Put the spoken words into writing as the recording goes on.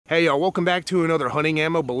Hey y'all, welcome back to another hunting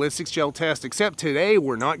ammo ballistics gel test, except today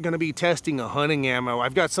we're not going to be testing a hunting ammo.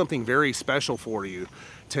 I've got something very special for you.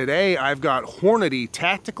 Today I've got Hornady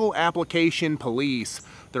Tactical Application Police,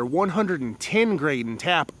 their 110 grade and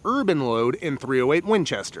TAP urban load in .308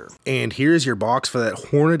 Winchester. And here's your box for that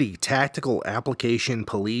Hornady Tactical Application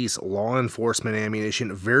Police law enforcement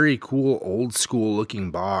ammunition. Very cool old school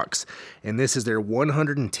looking box. And this is their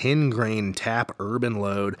 110 grain TAP urban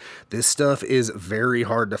load. This stuff is very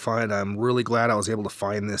hard to find. I'm really glad I was able to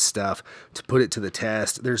find this stuff to put it to the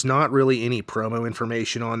test. There's not really any promo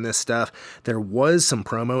information on this stuff. There was some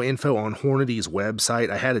promo info on Hornady's website.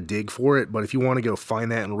 I had to dig for it, but if you want to go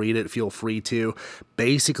find that and read it, feel free to.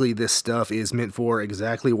 Basically, this stuff is meant for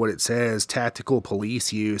exactly what it says, tactical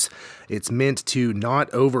police use. It's meant to not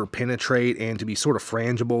over penetrate and to be sort of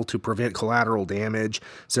frangible to prevent collateral damage.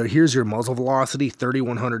 So here's your muzzle velocity,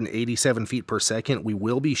 3,187 feet per second. We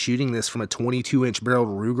will be shooting this from a 22-inch barreled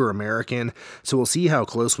Ruger American, so we'll see how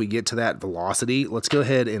close we get to that velocity. Let's go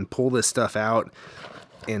ahead and pull this stuff out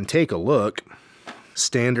and take a look.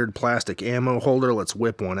 Standard plastic ammo holder, let's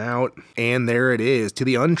whip one out, and there it is. To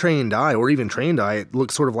the untrained eye, or even trained eye, it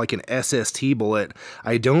looks sort of like an SST bullet.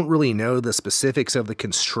 I don't really know the specifics of the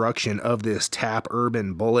construction of this TAP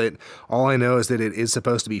urban bullet. All I know is that it is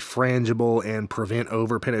supposed to be frangible and prevent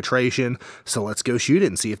over penetration, so let's go shoot it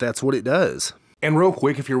and see if that's what it does. And real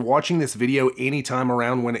quick, if you're watching this video anytime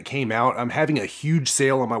around when it came out, I'm having a huge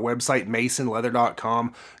sale on my website,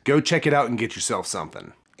 masonleather.com. Go check it out and get yourself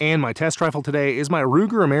something. And my test rifle today is my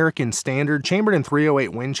Ruger American Standard, chambered in .308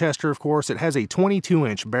 Winchester, of course. It has a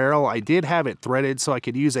 22-inch barrel. I did have it threaded so I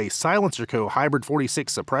could use a Silencer Co. Hybrid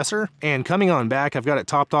 46 suppressor. And coming on back, I've got it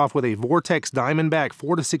topped off with a Vortex Diamondback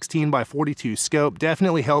 4-16x42 scope.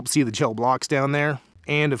 Definitely helps see the gel blocks down there.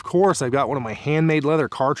 And of course, I've got one of my handmade leather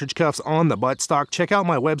cartridge cuffs on the buttstock. Check out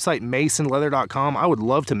my website, masonleather.com. I would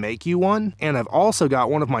love to make you one. And I've also got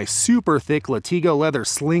one of my super thick Latigo leather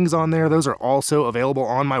slings on there. Those are also available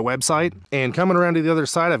on my website. And coming around to the other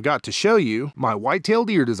side, I've got to show you my whitetail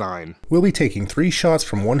deer design. We'll be taking 3 shots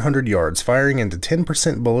from 100 yards, firing into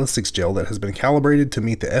 10% ballistics gel that has been calibrated to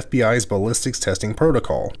meet the FBI's ballistics testing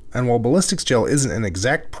protocol. And while ballistics gel isn't an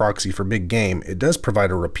exact proxy for big game, it does provide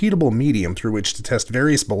a repeatable medium through which to test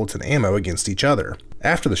various bullets and ammo against each other.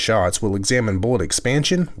 After the shots, we'll examine bullet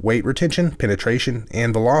expansion, weight retention, penetration,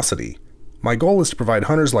 and velocity. My goal is to provide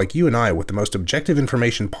hunters like you and I with the most objective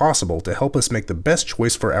information possible to help us make the best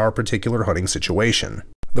choice for our particular hunting situation.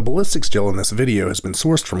 The ballistics gel in this video has been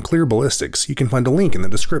sourced from Clear Ballistics. You can find a link in the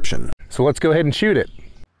description. So let's go ahead and shoot it.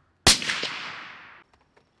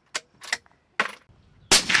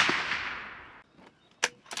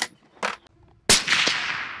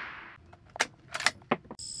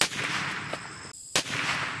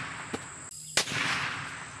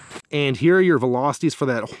 And here are your velocities for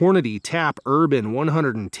that Hornady TAP Urban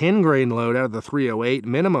 110 grain load out of the .308.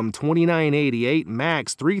 Minimum 2988,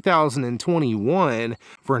 max 3021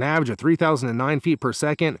 for an average of 3009 feet per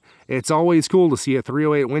second. It's always cool to see a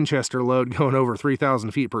 .308 Winchester load going over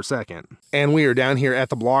 3000 feet per second. And we are down here at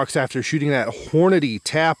the blocks after shooting that Hornady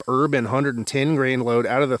TAP Urban 110 grain load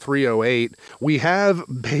out of the .308. We have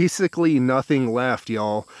basically nothing left,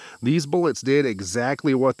 y'all. These bullets did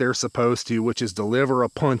exactly what they're supposed to, which is deliver a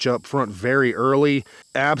punch up front very early,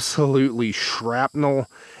 absolutely shrapnel,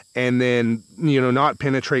 and then, not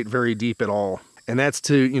penetrate very deep at all. And that's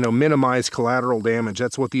to, minimize collateral damage.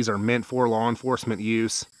 That's what these are meant for, law enforcement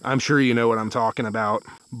use. I'm sure you know what I'm talking about.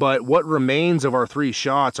 But what remains of our 3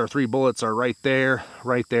 shots, our 3 bullets, are right there,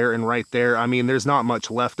 and right there. I mean, there's not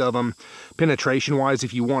much left of them. Penetration-wise,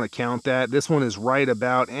 if you want to count that, this one is right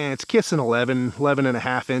about, it's kissing 11 and a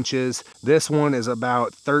half inches. This one is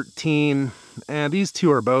about 13, and these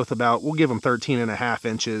two are both about, we'll give them 13 and a half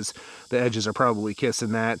inches. The edges are probably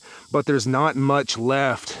kissing that, but there's not much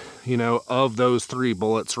left, of those 3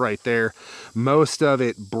 bullets right there. Most of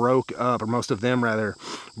it broke up, or most of them rather,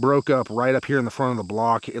 broke up right up here in the front of the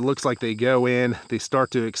block. It looks like they go in, they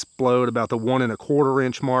start to explode about the 1 1/4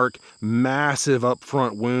 inch mark, massive up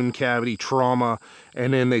front wound cavity trauma,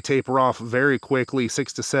 and then they taper off very quickly,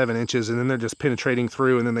 6 to 7 inches, and then they're just penetrating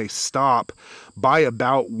through, and then they stop by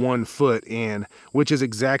about 1 foot in, which is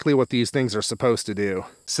exactly what these things are supposed to do.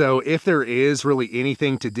 So if there is really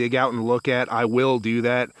anything to dig out and look at, I will do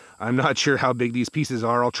that. I'm not sure how big these pieces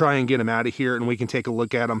are. I'll try and get them out of here and we can take a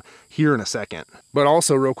look at them here in a second. But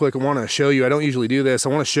also real quick, I want to show you, I don't usually do this, I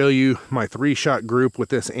want to show you my 3-shot group with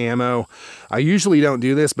this ammo. I usually don't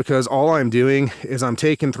do this because all I'm doing is I'm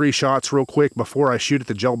taking 3 shots real quick before I shoot at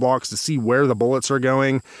the gel blocks to see where the bullets are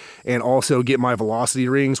going and also get my velocity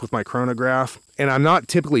readings with my chronograph. And I'm not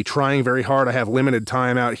typically trying very hard. I have limited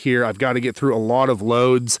time out here. I've got to get through a lot of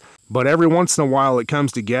loads, but every once in a while it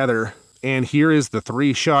comes together. And here is the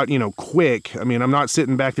 3-shot, quick. I mean, I'm not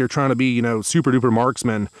sitting back there trying to be, super duper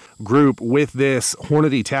marksman group with this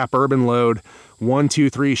Hornady TAP urban load. 1,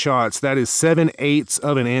 2, 3 shots. That is 7/8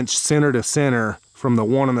 of an inch center to center from the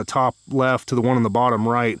one on the top left to the one on the bottom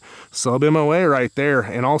right. Sub MOA right there.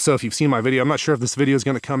 And also, if you've seen my video, I'm not sure if this video is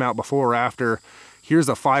going to come out before or after. Here's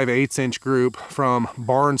a 5/8 inch group from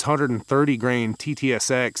Barnes 130 grain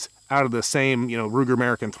TTSX. Out of the same, Ruger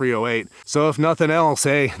American 308. So if nothing else,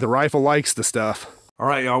 hey, the rifle likes the stuff. All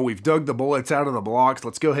right, y'all, we've dug the bullets out of the blocks.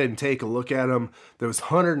 Let's go ahead and take a look at them. Those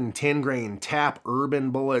 110 grain TAP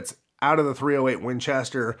urban bullets out of the 308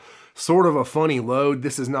 Winchester. Sort of a funny load.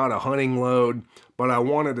 This is not a hunting load, but I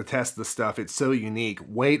wanted to test the stuff. It's so unique.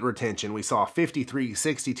 Weight retention, we saw 53,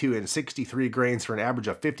 62, and 63 grains for an average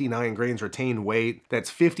of 59 grains retained weight. That's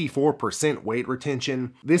 54% weight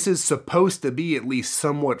retention. This is supposed to be at least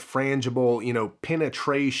somewhat frangible,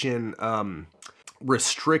 penetration,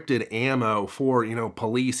 restricted ammo for,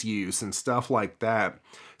 police use and stuff like that.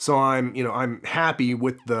 So I'm happy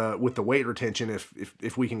with the weight retention,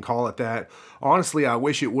 if we can call it that. Honestly, I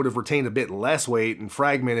wish it would have retained a bit less weight and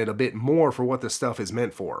fragmented a bit more for what this stuff is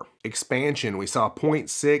meant for. Expansion, we saw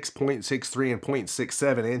 0.6, 0.63, and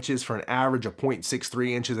 0.67 inches for an average of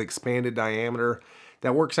 0.63 inches expanded diameter.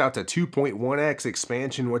 That works out to 2.1x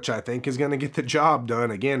expansion, which I think is going to get the job done,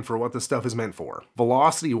 again, for what the stuff is meant for.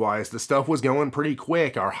 Velocity-wise, the stuff was going pretty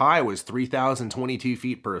quick. Our high was 3,022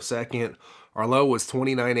 feet per second. Our low was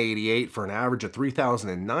 2988 for an average of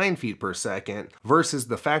 3,009 feet per second versus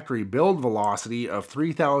the factory build velocity of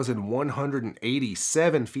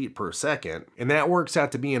 3,187 feet per second. And that works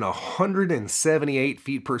out to being 178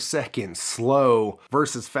 feet per second slow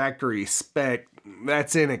versus factory spec.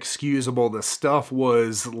 That's inexcusable. The stuff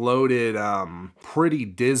was loaded pretty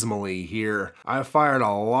dismally here. I fired a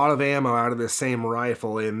lot of ammo out of this same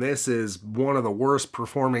rifle, and this is one of the worst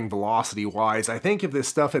performing velocity-wise. I think if this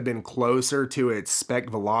stuff had been closer to its spec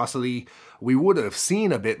velocity, we would have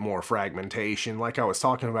seen a bit more fragmentation like I was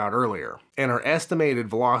talking about earlier. And our estimated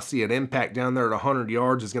velocity at impact down there at 100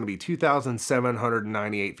 yards is going to be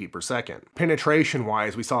 2,798 feet per second.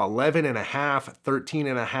 Penetration-wise, we saw 11.5,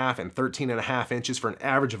 13.5, and 13.5 inches for an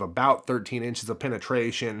average of about 13 inches of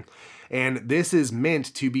penetration. And this is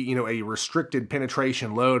meant to be, a restricted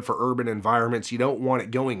penetration load for urban environments. You don't want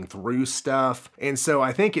it going through stuff. And so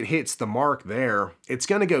I think it hits the mark there. It's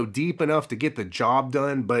going to go deep enough to get the job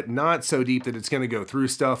done, but not so deep that it's going to go through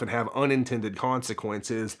stuff and have unintended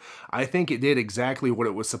consequences. I think it did exactly what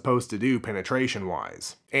it was supposed to do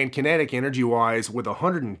penetration-wise. And kinetic energy-wise, with a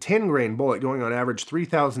 110 grain bullet going on average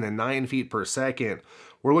 3,009 feet per second,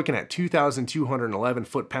 we're looking at 2,211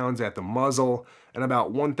 foot-pounds at the muzzle and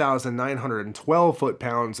about 1,912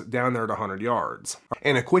 foot-pounds down there at 100 yards.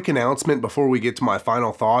 And a quick announcement before we get to my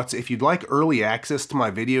final thoughts. If you'd like early access to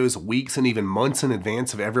my videos weeks and even months in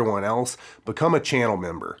advance of everyone else, become a channel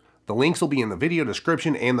member. The links will be in the video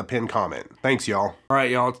description and the pinned comment. Thanks, y'all. All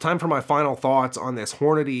right, y'all, it's time for my final thoughts on this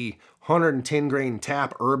Hornady 110 grain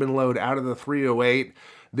TAP urban load out of the 308.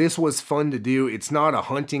 This was fun to do. It's not a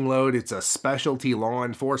hunting load, it's a specialty law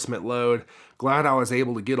enforcement load. Glad I was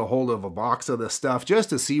able to get a hold of a box of this stuff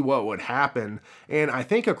just to see what would happen. And I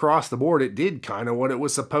think across the board, it did kind of what it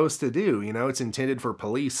was supposed to do. It's intended for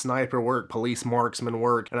police sniper work, police marksman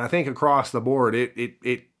work. And I think across the board,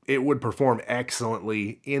 it would perform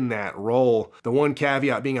excellently in that role. The one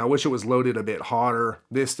caveat being I wish it was loaded a bit hotter.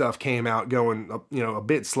 This stuff came out going, a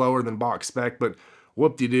bit slower than box spec, but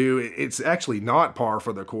whoop-de-doo, it's actually not par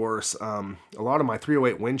for the course. A lot of my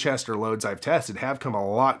 308 Winchester loads I've tested have come a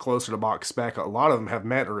lot closer to box spec. A lot of them have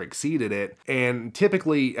met or exceeded it. And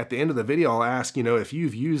typically at the end of the video, I'll ask, if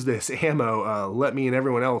you've used this ammo, let me and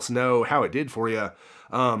everyone else know how it did for you.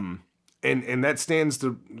 And that's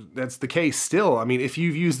the case still. I mean, if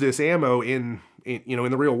you've used this ammo in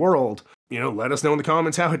the real world, let us know in the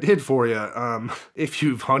comments how it did for you. If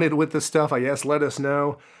you've hunted with this stuff, I guess let us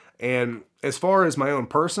know. And as far as my own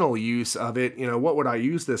personal use of it, what would I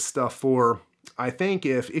use this stuff for? I think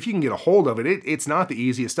if you can get a hold of it, it's not the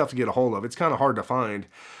easiest stuff to get a hold of. It's kind of hard to find.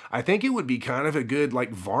 I think it would be kind of a good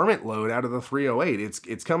varmint load out of the 308.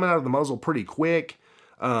 It's coming out of the muzzle pretty quick.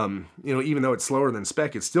 Even though it's slower than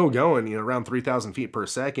spec, it's still going, around 3,000 feet per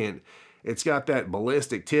second. It's got that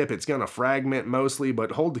ballistic tip. It's going to fragment mostly,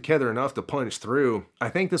 but hold together enough to punch through. I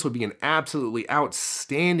think this would be an absolutely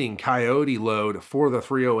outstanding coyote load for the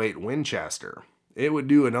 308 Winchester. It would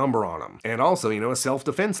do a number on them. And also, you know, a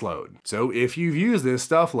self-defense load. So if you've used this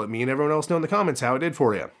stuff, let me and everyone else know in the comments how it did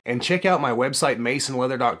for you. And check out my website,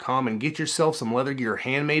 masonleather.com, and get yourself some leather gear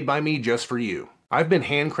handmade by me just for you. I've been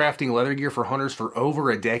handcrafting leather gear for hunters for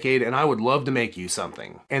over a decade, and I would love to make you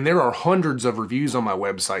something. And there are hundreds of reviews on my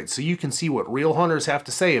website, so you can see what real hunters have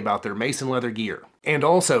to say about their Mason leather gear. And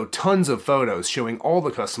also tons of photos showing all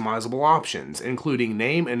the customizable options, including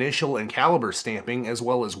name, initial, and caliber stamping, as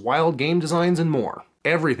well as wild game designs and more.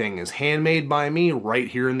 Everything is handmade by me right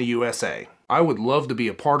here in the USA. I would love to be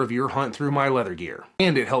a part of your hunt through my leather gear.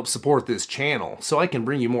 And it helps support this channel, so I can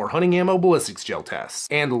bring you more hunting ammo ballistics gel tests,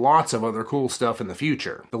 and lots of other cool stuff in the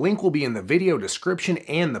future. The link will be in the video description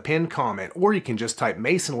and the pinned comment, or you can just type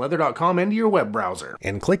masonleather.com into your web browser,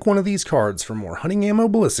 and click one of these cards for more hunting ammo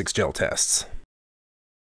ballistics gel tests.